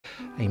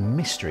a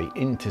mystery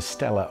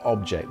interstellar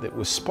object that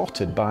was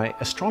spotted by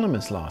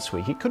astronomers last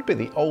week. It could be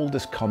the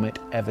oldest comet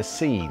ever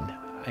seen.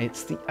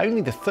 It's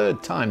only the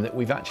third time that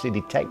we've actually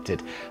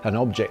detected an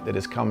object that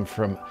has come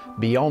from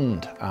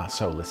beyond our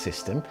solar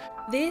system.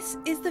 This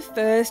is the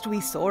first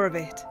we saw of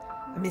it,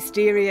 a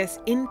mysterious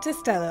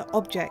interstellar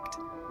object.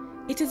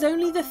 It is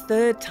only the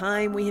third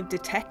time we have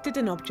detected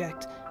an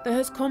object that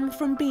has come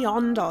from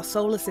beyond our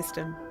solar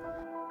system.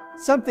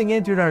 Something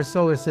entered our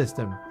solar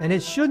system, and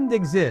it shouldn't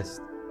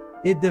exist.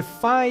 It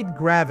defied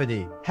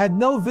gravity, had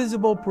no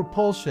visible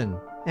propulsion,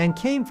 and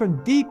came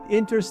from deep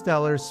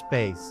interstellar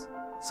space.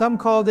 Some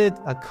called it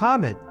a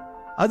comet.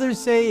 Others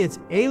say it's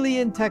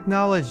alien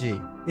technology.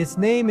 Its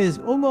name is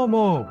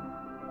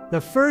Oumuamua,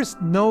 the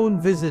first known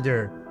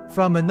visitor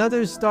from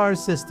another star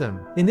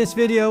system. In this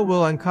video,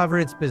 we'll uncover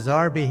its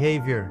bizarre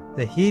behavior,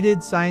 the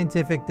heated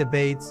scientific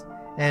debates,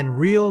 and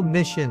real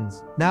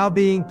missions now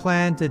being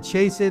planned to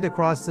chase it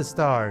across the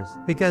stars,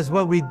 because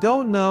what we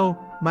don't know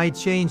might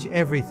change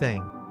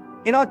everything.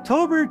 In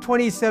October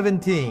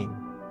 2017,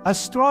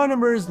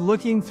 astronomers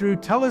looking through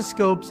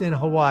telescopes in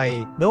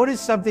Hawaii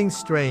noticed something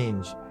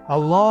strange. A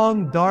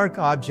long, dark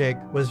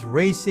object was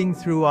racing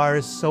through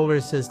our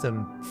solar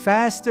system,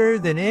 faster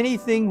than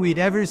anything we'd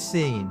ever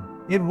seen.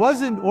 It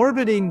wasn't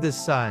orbiting the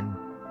sun.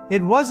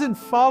 It wasn't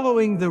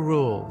following the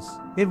rules.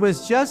 It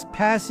was just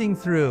passing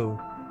through,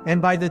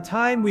 and by the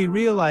time we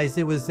realized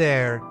it was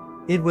there,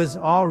 it was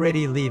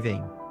already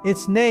leaving.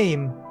 Its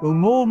name,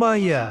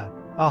 Oumuamua,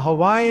 a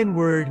Hawaiian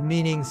word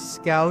meaning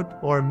scout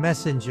or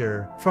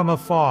messenger from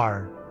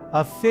afar.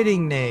 A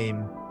fitting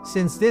name,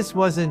 since this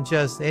wasn't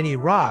just any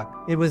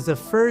rock, it was the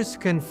first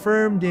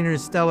confirmed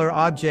interstellar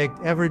object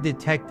ever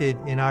detected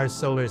in our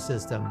solar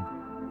system.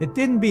 It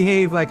didn't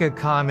behave like a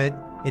comet,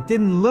 it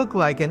didn't look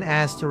like an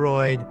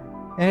asteroid,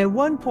 and at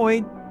one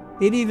point,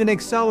 it even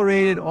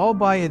accelerated all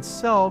by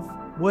itself.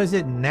 Was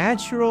it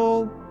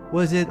natural?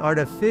 Was it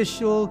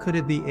artificial? Could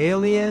it be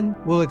alien?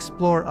 We'll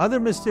explore other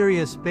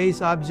mysterious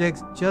space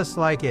objects just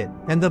like it,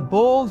 and the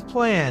bold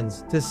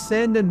plans to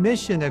send a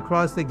mission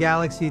across the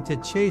galaxy to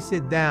chase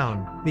it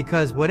down,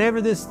 because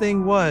whatever this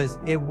thing was,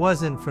 it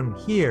wasn't from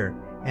here,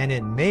 and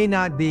it may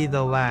not be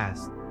the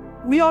last.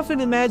 We often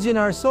imagine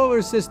our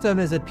solar system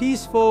as a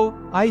peaceful,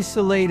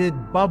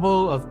 isolated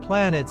bubble of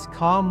planets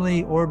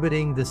calmly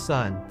orbiting the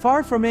sun,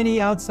 far from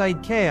any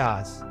outside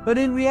chaos. But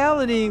in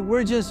reality,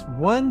 we're just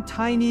one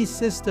tiny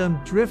system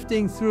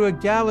drifting through a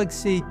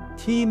galaxy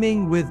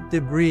teeming with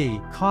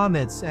debris,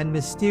 comets, and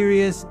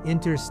mysterious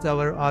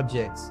interstellar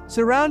objects.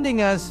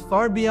 Surrounding us,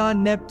 far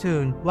beyond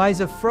Neptune,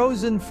 lies a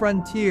frozen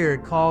frontier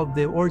called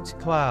the Oort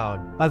cloud,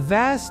 a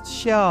vast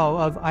shell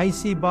of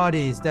icy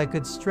bodies that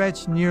could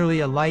stretch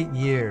nearly a light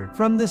year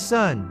from the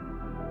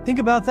sun. Think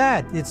about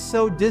that, it's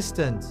so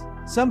distant.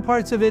 Some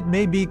parts of it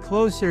may be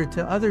closer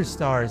to other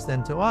stars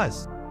than to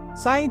us.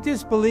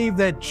 Scientists believe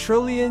that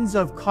trillions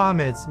of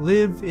comets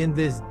live in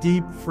this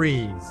deep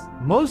freeze.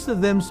 Most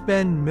of them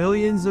spend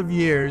millions of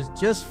years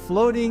just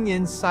floating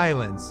in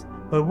silence,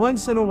 but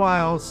once in a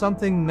while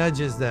something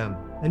nudges them.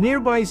 A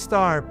nearby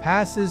star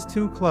passes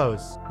too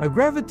close. A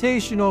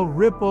gravitational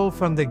ripple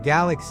from the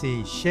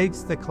galaxy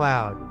shakes the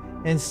cloud,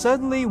 and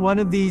suddenly one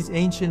of these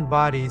ancient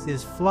bodies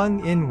is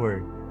flung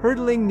inward,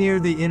 hurtling near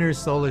the inner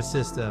solar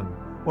system,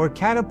 or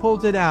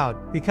catapulted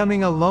out,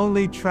 becoming a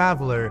lonely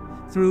traveler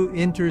through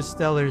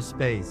interstellar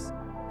space.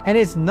 And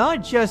it's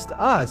not just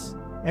us.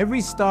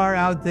 Every star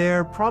out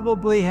there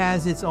probably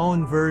has its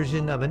own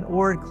version of an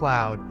Oort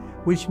cloud,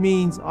 which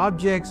means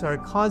objects are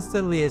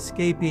constantly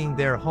escaping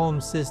their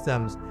home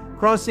systems,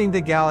 crossing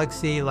the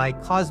galaxy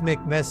like cosmic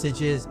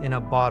messages in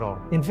a bottle.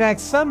 In fact,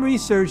 some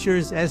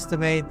researchers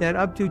estimate that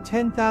up to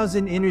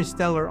 10,000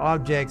 interstellar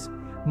objects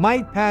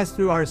might pass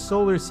through our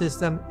solar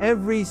system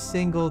every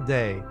single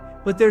day.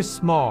 But they're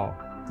small,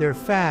 they're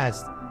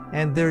fast,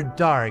 and they're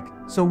dark,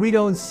 so we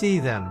don't see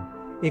them.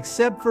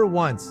 Except for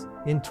once,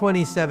 in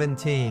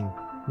 2017,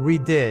 we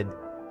did.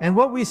 And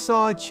what we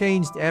saw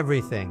changed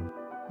everything.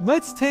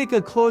 Let's take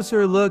a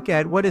closer look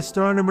at what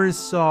astronomers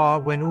saw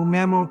when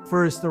Oumuamua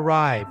first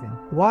arrived, and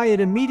why it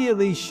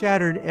immediately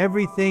shattered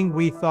everything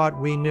we thought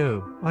we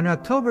knew. On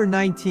October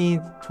 19,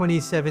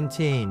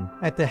 2017,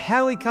 at the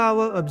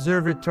Halikawa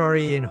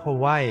Observatory in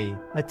Hawaii,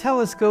 a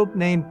telescope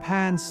named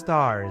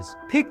Pan-STARRS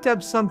picked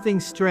up something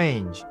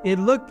strange. It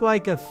looked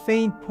like a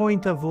faint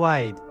point of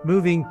light,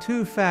 moving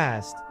too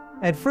fast.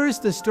 At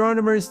first,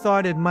 astronomers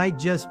thought it might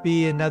just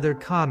be another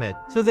comet,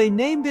 so they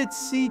named it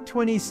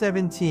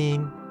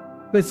C-2017.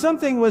 But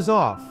something was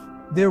off.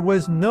 There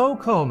was no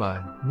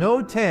coma, no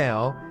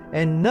tail,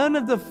 and none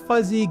of the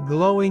fuzzy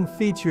glowing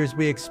features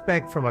we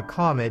expect from a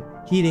comet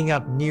heating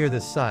up near the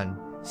sun.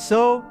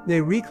 So they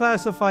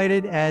reclassified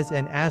it as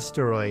an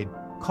asteroid,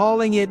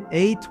 calling it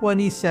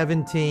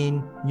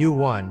A2017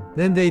 U1.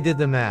 Then they did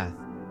the math.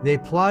 They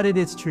plotted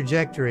its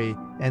trajectory,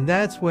 and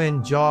that's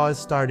when jaws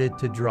started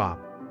to drop.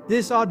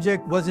 This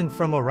object wasn't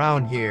from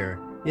around here.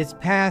 Its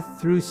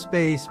path through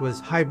space was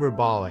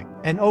hyperbolic,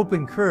 an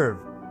open curve,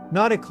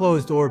 not a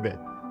closed orbit,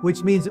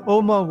 which means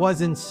Oumuamua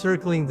wasn't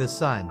circling the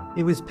sun.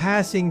 It was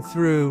passing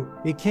through.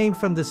 It came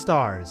from the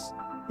stars.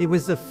 It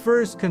was the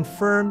first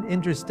confirmed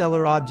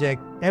interstellar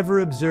object ever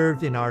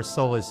observed in our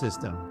solar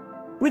system.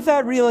 With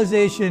that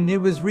realization,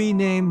 it was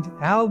renamed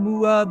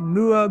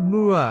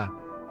Oumuamua,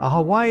 a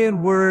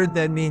Hawaiian word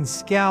that means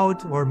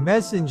scout or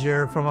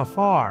messenger from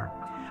afar,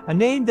 a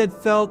name that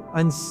felt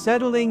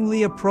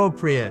unsettlingly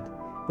appropriate.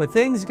 But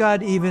things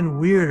got even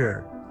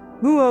weirder.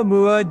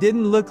 Oumuamua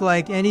didn't look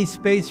like any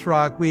space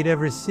rock we'd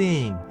ever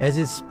seen. As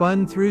it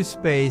spun through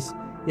space,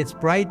 its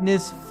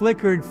brightness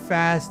flickered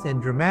fast and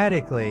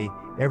dramatically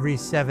every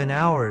 7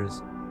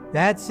 hours.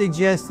 That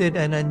suggested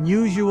an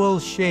unusual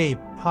shape,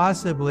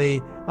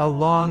 possibly a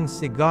long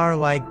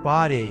cigar-like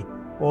body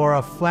or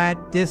a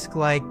flat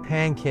disc-like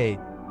pancake.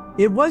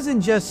 It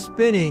wasn't just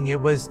spinning,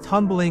 it was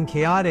tumbling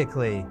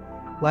chaotically,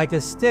 like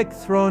a stick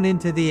thrown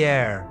into the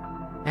air.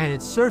 And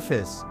its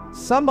surface,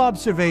 some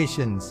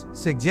observations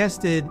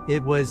suggested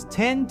it was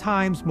 10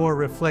 times more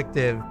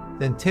reflective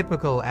than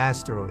typical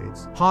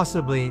asteroids,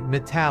 possibly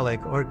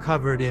metallic or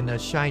covered in a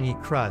shiny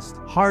crust,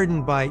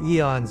 hardened by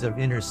eons of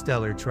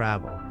interstellar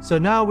travel. So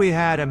now we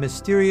had a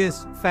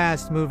mysterious,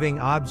 fast-moving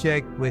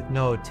object with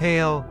no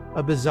tail,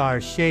 a bizarre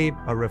shape,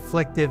 a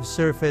reflective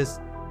surface,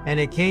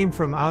 and it came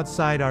from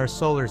outside our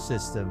solar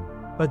system.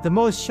 But the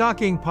most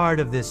shocking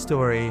part of this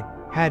story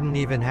hadn't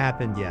even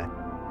happened yet.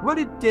 What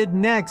it did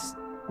next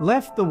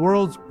left the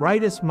world's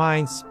brightest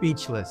minds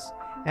speechless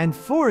and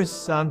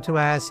forced some to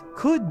ask,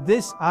 could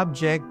this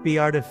object be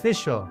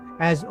artificial?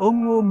 As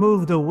Oumuamua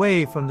moved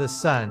away from the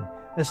sun,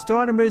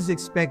 astronomers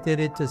expected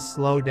it to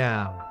slow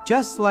down,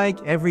 just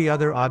like every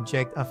other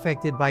object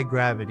affected by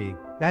gravity.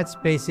 That's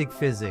basic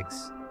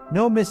physics.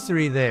 No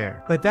mystery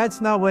there. But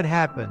that's not what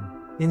happened.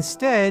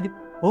 Instead,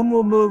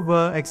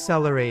 Oumuamua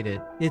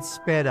accelerated. It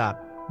sped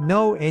up.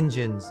 No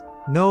engines,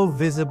 no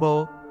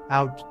visible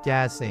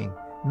outgassing.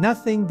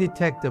 Nothing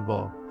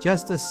detectable,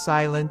 just a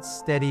silent,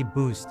 steady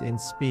boost in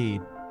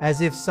speed,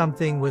 as if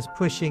something was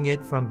pushing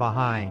it from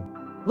behind.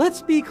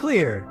 Let's be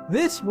clear,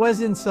 this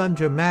wasn't some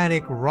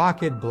dramatic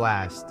rocket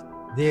blast.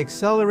 The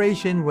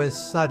acceleration was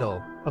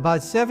subtle,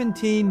 about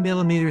 17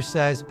 millimeter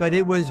size, but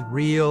it was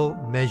real,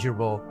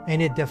 measurable,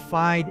 and it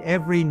defied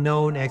every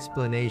known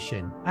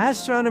explanation.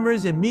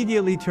 Astronomers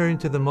immediately turned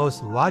to the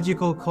most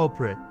logical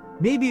culprit.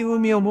 Maybe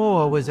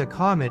Oumuamua was a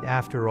comet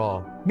after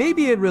all.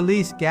 Maybe it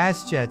released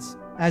gas jets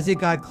as it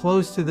got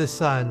close to the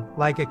sun,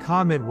 like a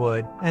comet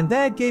would, and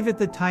that gave it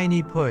the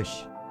tiny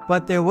push.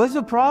 But there was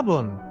a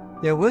problem.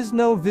 There was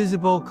no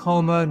visible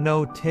coma,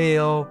 no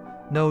tail,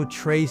 no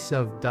trace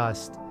of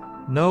dust,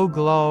 no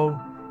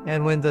glow.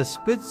 And when the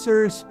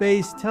Spitzer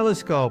Space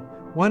Telescope,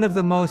 one of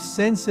the most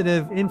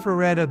sensitive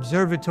infrared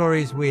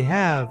observatories we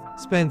have,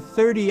 spent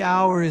 30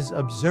 hours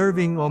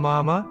observing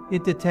Oumuamua,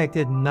 it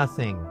detected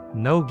nothing.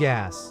 No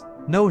gas,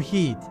 no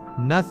heat,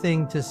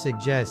 nothing to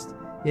suggest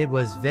it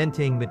was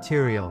venting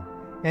material.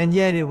 And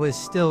yet it was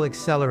still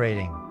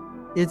accelerating.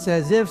 It's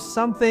as if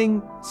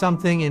something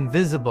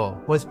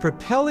invisible was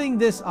propelling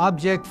this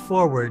object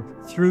forward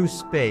through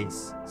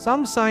space.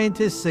 Some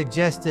scientists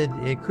suggested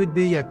it could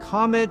be a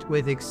comet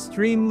with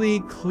extremely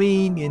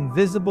clean,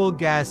 invisible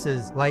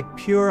gases like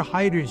pure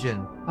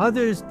hydrogen.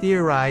 Others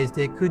theorized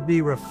it could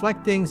be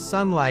reflecting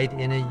sunlight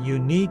in a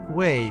unique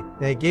way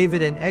that gave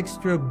it an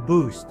extra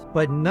boost.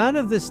 But none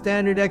of the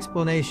standard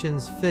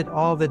explanations fit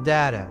all the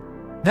data.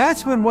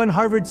 That's when one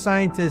Harvard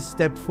scientist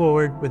stepped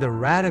forward with a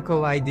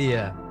radical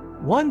idea,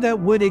 one that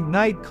would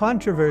ignite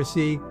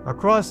controversy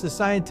across the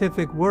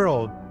scientific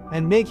world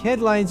and make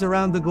headlines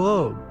around the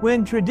globe.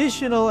 When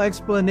traditional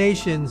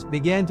explanations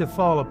began to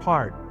fall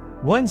apart,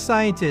 one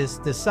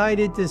scientist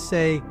decided to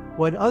say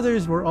what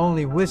others were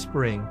only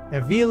whispering.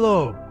 Avi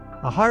Loeb,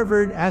 a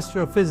Harvard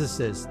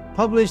astrophysicist,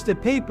 published a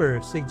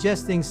paper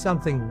suggesting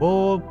something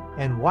bold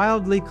and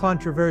wildly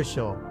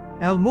controversial.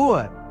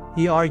 Oumuamua,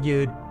 he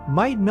argued,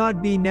 might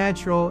not be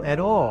natural at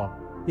all.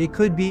 It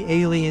could be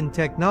alien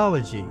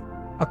technology.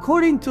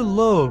 According to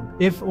Loeb,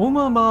 if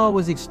Oumuamua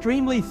was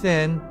extremely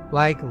thin,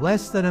 like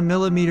less than a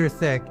millimeter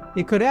thick,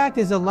 it could act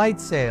as a light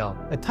sail,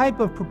 a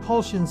type of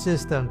propulsion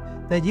system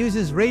that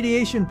uses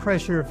radiation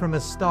pressure from a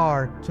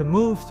star to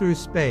move through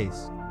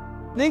space.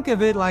 Think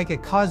of it like a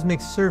cosmic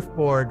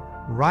surfboard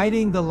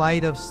riding the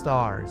light of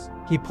stars.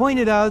 He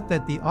pointed out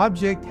that the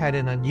object had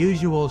an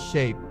unusual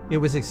shape. It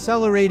was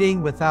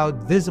accelerating without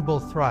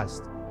visible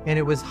thrust, and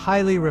it was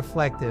highly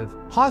reflective,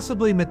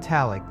 possibly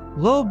metallic.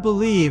 Loeb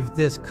believed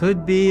this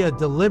could be a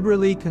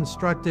deliberately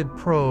constructed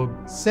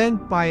probe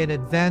sent by an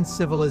advanced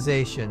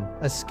civilization,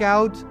 a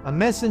scout, a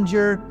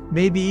messenger,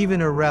 maybe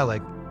even a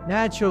relic.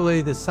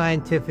 Naturally, the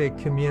scientific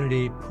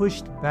community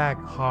pushed back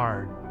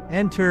hard.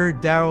 Enter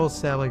Darryl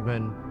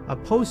Seligman, a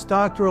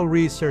postdoctoral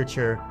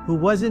researcher who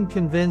wasn't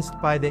convinced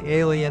by the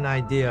alien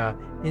idea.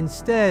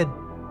 Instead,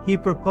 he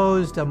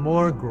proposed a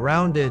more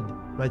grounded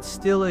but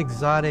still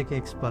exotic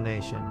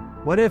explanation.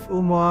 What if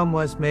Oumuamua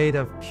was made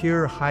of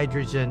pure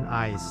hydrogen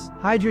ice?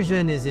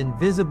 Hydrogen is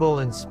invisible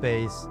in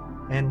space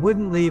and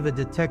wouldn't leave a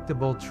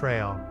detectable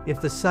trail. If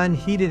the sun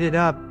heated it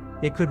up,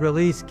 it could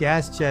release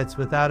gas jets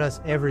without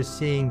us ever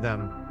seeing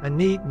them. A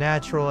neat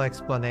natural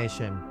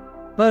explanation.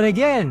 But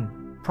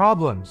again,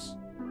 problems.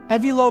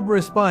 Avi Loeb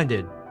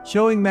responded,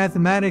 showing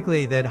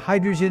mathematically that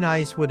hydrogen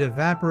ice would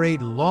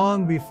evaporate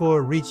long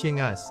before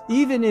reaching us,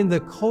 even in the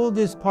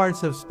coldest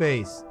parts of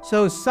space.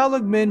 So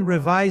Seligman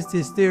revised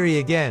his theory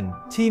again,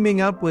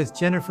 teaming up with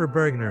Jennifer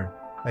Bergner,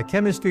 a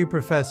chemistry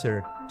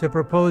professor, to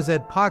propose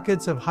that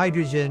pockets of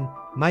hydrogen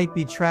might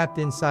be trapped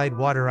inside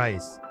water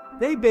ice.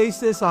 They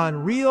based this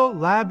on real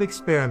lab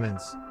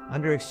experiments.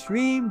 Under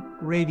extreme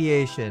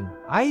radiation,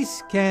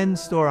 ice can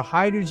store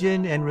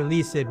hydrogen and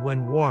release it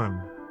when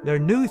warm. Their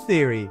new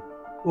theory,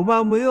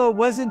 Oumuamua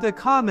wasn't a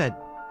comet,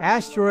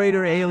 asteroid,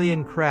 or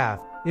alien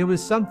craft. It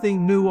was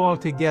something new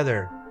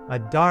altogether, a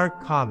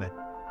dark comet.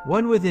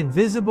 One with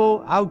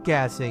invisible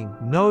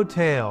outgassing, no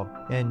tail,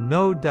 and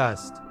no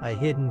dust, a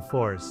hidden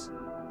force,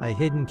 a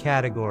hidden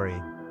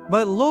category.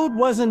 But Loeb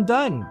wasn't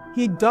done.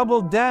 He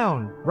doubled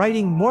down,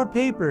 writing more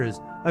papers,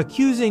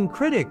 accusing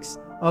critics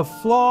of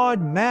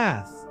flawed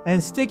math,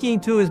 and sticking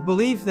to his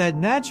belief that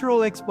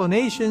natural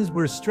explanations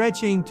were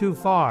stretching too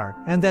far,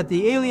 and that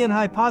the alien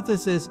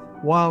hypothesis,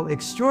 while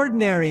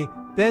extraordinary,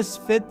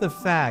 best fit the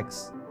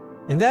facts.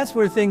 And that's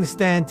where things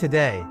stand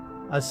today,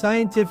 a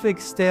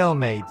scientific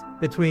stalemate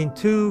between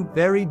two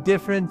very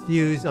different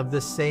views of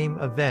the same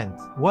event.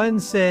 One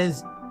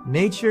says,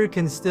 nature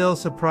can still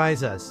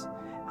surprise us.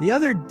 The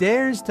other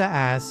dares to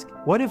ask,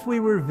 what if we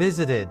were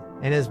visited?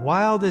 And as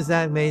wild as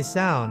that may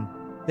sound,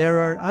 there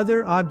are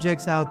other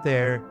objects out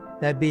there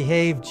that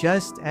behave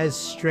just as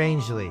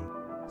strangely.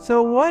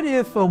 So what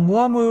if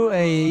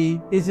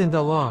Oumuamua isn't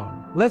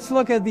alone? Let's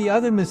look at the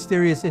other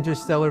mysterious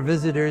interstellar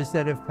visitors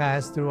that have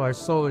passed through our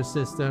solar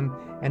system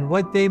and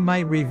what they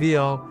might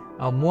reveal.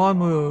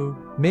 Oumuamua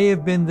may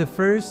have been the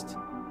first,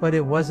 but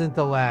it wasn't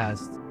the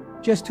last.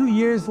 Just 2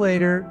 years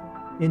later,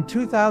 in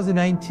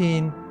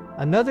 2019,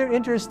 another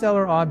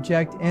interstellar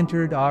object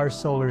entered our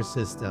solar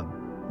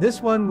system.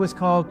 This one was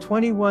called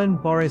 21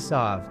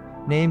 Borisov,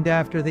 named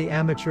after the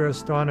amateur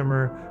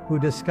astronomer who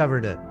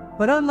discovered it.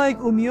 But unlike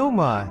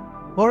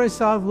Oumuamua,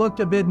 Borisov looked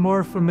a bit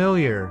more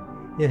familiar.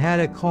 It had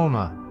a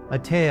coma, a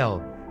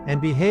tail,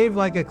 and behaved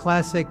like a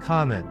classic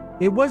comet.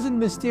 It wasn't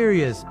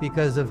mysterious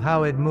because of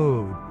how it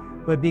moved,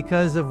 but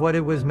because of what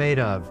it was made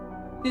of.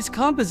 Its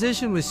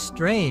composition was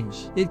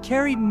strange. It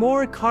carried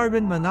more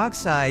carbon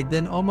monoxide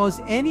than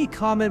almost any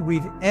comet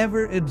we've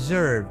ever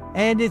observed,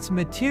 and its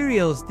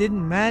materials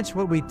didn't match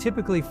what we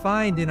typically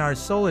find in our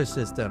solar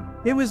system.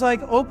 It was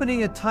like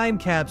opening a time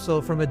capsule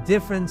from a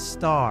different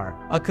star,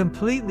 a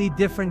completely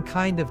different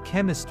kind of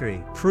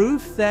chemistry.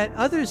 Proof that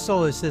other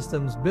solar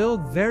systems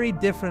build very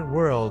different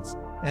worlds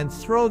and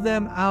throw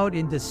them out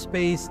into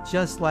space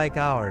just like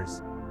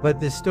ours. But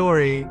the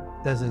story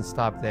doesn't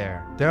stop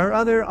there. There are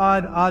other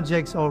odd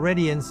objects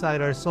already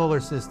inside our solar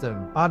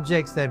system,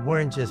 objects that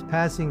weren't just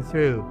passing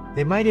through,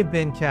 they might have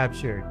been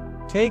captured.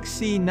 Take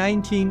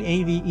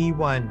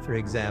C1980E1, for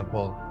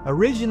example.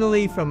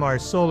 Originally from our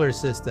solar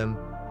system,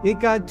 it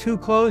got too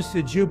close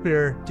to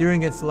Jupiter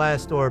during its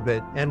last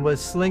orbit and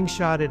was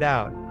slingshotted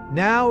out.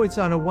 Now it's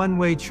on a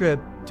one-way trip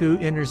to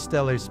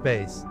interstellar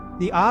space.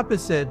 The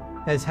opposite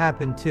has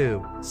happened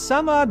too.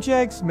 Some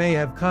objects may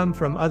have come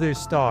from other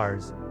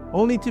stars,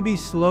 only to be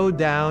slowed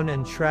down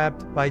and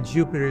trapped by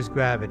Jupiter's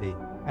gravity.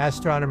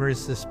 Astronomers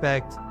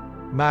suspect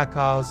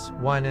Makals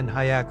 1 and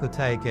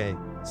Hyakutake,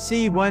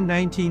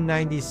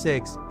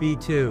 C11996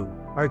 B2,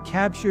 are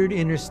captured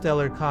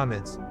interstellar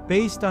comets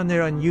based on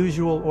their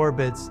unusual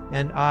orbits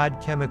and odd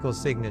chemical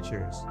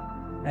signatures.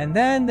 And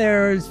then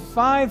there's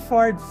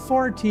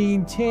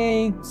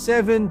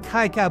 5-14-7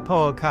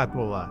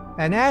 Kaikapoakapula,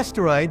 an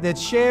asteroid that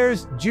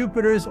shares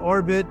Jupiter's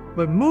orbit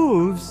but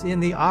moves in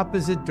the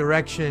opposite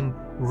direction,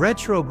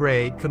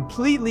 retrograde,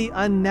 completely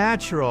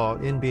unnatural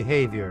in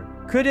behavior.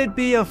 Could it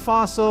be a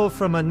fossil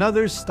from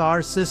another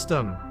star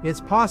system?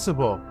 It's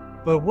possible.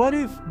 But what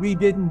if we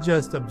didn't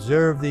just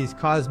observe these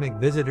cosmic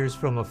visitors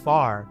from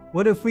afar?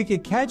 What if we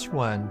could catch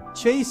one,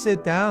 chase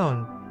it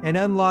down, and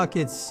unlock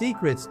its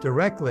secrets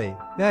directly?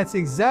 That's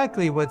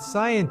exactly what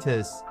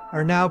scientists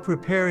are now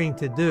preparing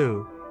to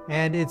do,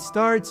 and it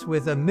starts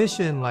with a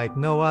mission like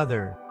no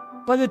other.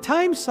 By the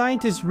time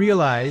scientists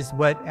realized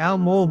what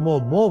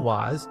Oumuamua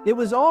was, it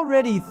was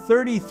already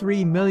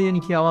 33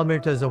 million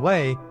kilometers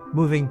away,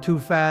 moving too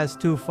fast,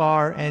 too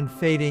far, and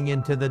fading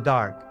into the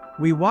dark.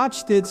 We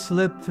watched it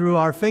slip through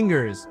our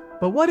fingers,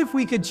 but what if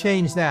we could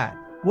change that?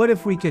 What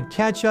if we could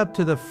catch up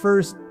to the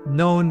first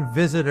known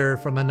visitor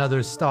from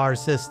another star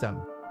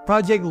system?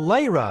 Project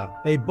Lyra,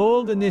 a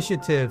bold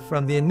initiative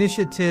from the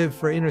Initiative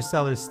for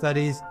Interstellar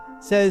Studies,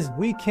 says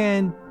we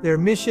can. Their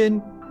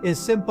mission is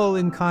simple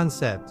in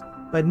concept,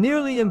 but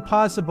nearly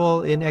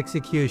impossible in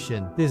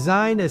execution.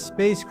 Design a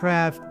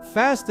spacecraft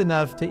fast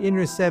enough to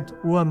intercept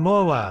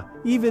Oumuamua,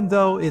 even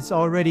though it's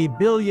already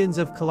billions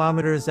of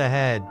kilometers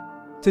ahead.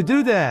 To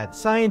do that,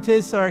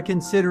 scientists are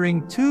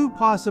considering two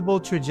possible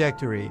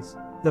trajectories.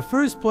 The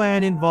first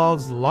plan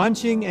involves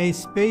launching a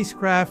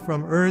spacecraft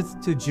from Earth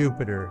to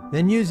Jupiter,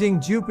 then using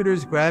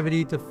Jupiter's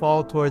gravity to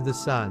fall toward the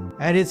Sun.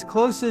 At its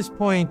closest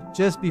point,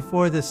 just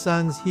before the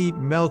Sun's heat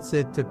melts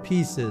it to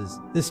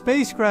pieces, the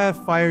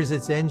spacecraft fires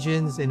its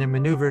engines in a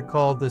maneuver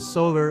called the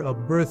solar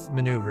abirth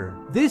maneuver.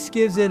 This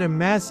gives it a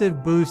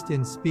massive boost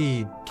in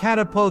speed,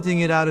 catapulting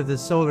it out of the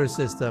solar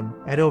system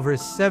at over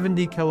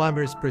 70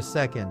 kilometers per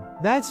second.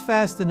 That's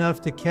fast enough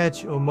to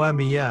catch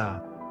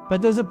Oumuamua.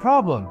 But there's a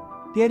problem.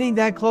 Getting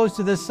that close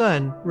to the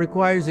Sun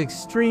requires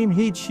extreme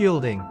heat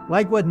shielding,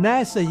 like what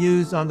NASA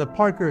used on the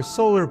Parker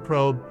Solar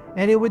Probe,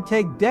 and it would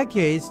take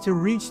decades to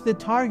reach the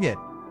target.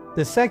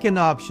 The second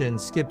option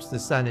skips the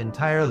Sun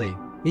entirely.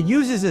 It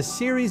uses a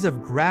series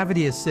of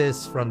gravity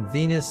assists from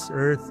Venus,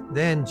 Earth,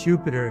 then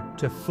Jupiter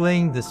to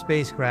fling the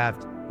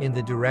spacecraft in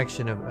the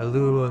direction of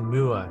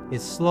Oumuamua.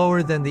 It's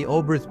slower than the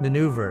Oberth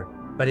maneuver,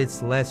 but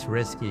it's less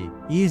risky,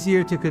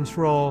 easier to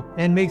control,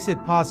 and makes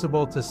it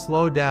possible to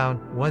slow down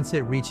once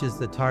it reaches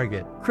the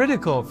target.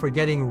 Critical for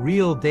getting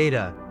real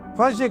data.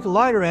 Project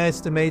LIDAR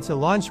estimates a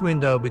launch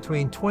window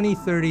between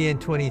 2030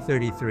 and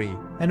 2033,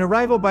 an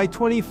arrival by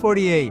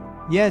 2048.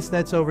 Yes,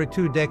 that's over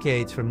 2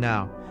 decades from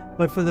now.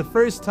 But for the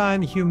first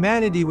time,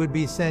 humanity would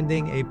be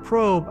sending a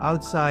probe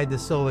outside the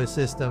solar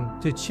system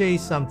to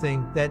chase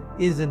something that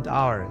isn't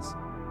ours.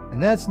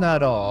 And that's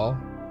not all.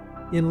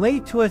 In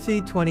late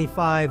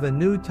 2025, a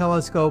new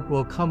telescope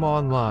will come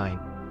online,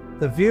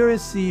 the Vera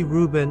C.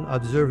 Rubin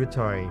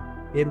Observatory.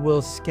 It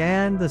will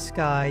scan the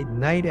sky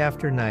night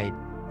after night,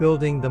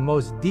 building the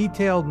most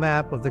detailed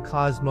map of the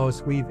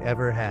cosmos we've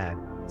ever had.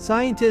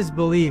 Scientists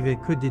believe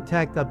it could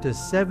detect up to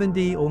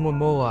 70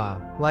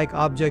 Oumuamua-like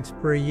objects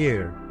per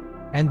year.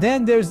 And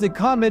then there's the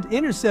Comet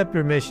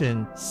Interceptor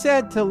mission,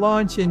 set to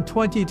launch in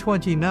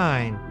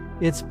 2029.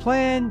 Its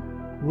plan: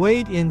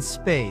 wait in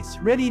space,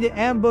 ready to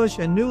ambush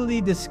a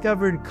newly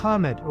discovered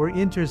comet or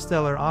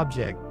interstellar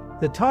object.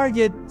 The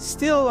target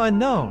still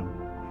unknown.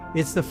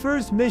 It's the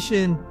first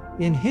mission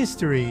in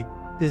history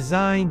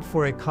designed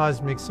for a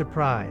cosmic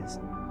surprise.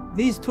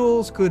 These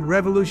tools could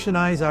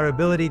revolutionize our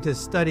ability to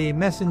study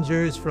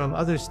messengers from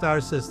other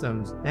star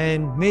systems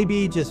and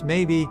maybe, just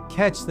maybe,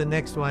 catch the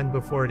next one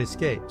before it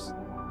escapes.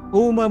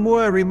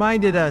 Oumuamua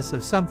reminded us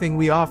of something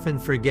we often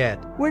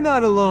forget. We're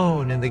not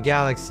alone in the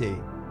galaxy.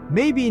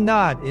 Maybe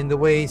not in the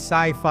way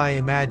sci-fi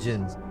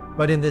imagines,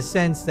 but in the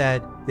sense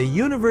that the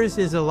universe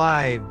is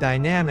alive,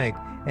 dynamic,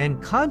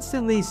 and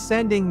constantly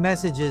sending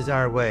messages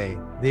our way.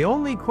 The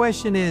only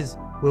question is,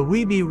 will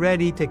we be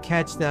ready to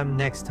catch them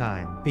next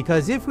time?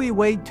 Because if we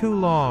wait too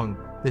long,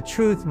 the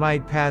truth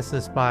might pass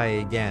us by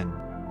again.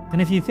 And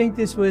if you think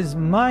this was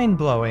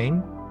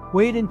mind-blowing,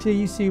 wait until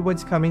you see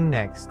what's coming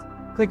next.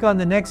 Click on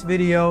the next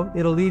video.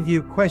 It'll leave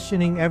you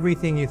questioning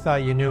everything you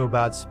thought you knew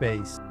about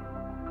space.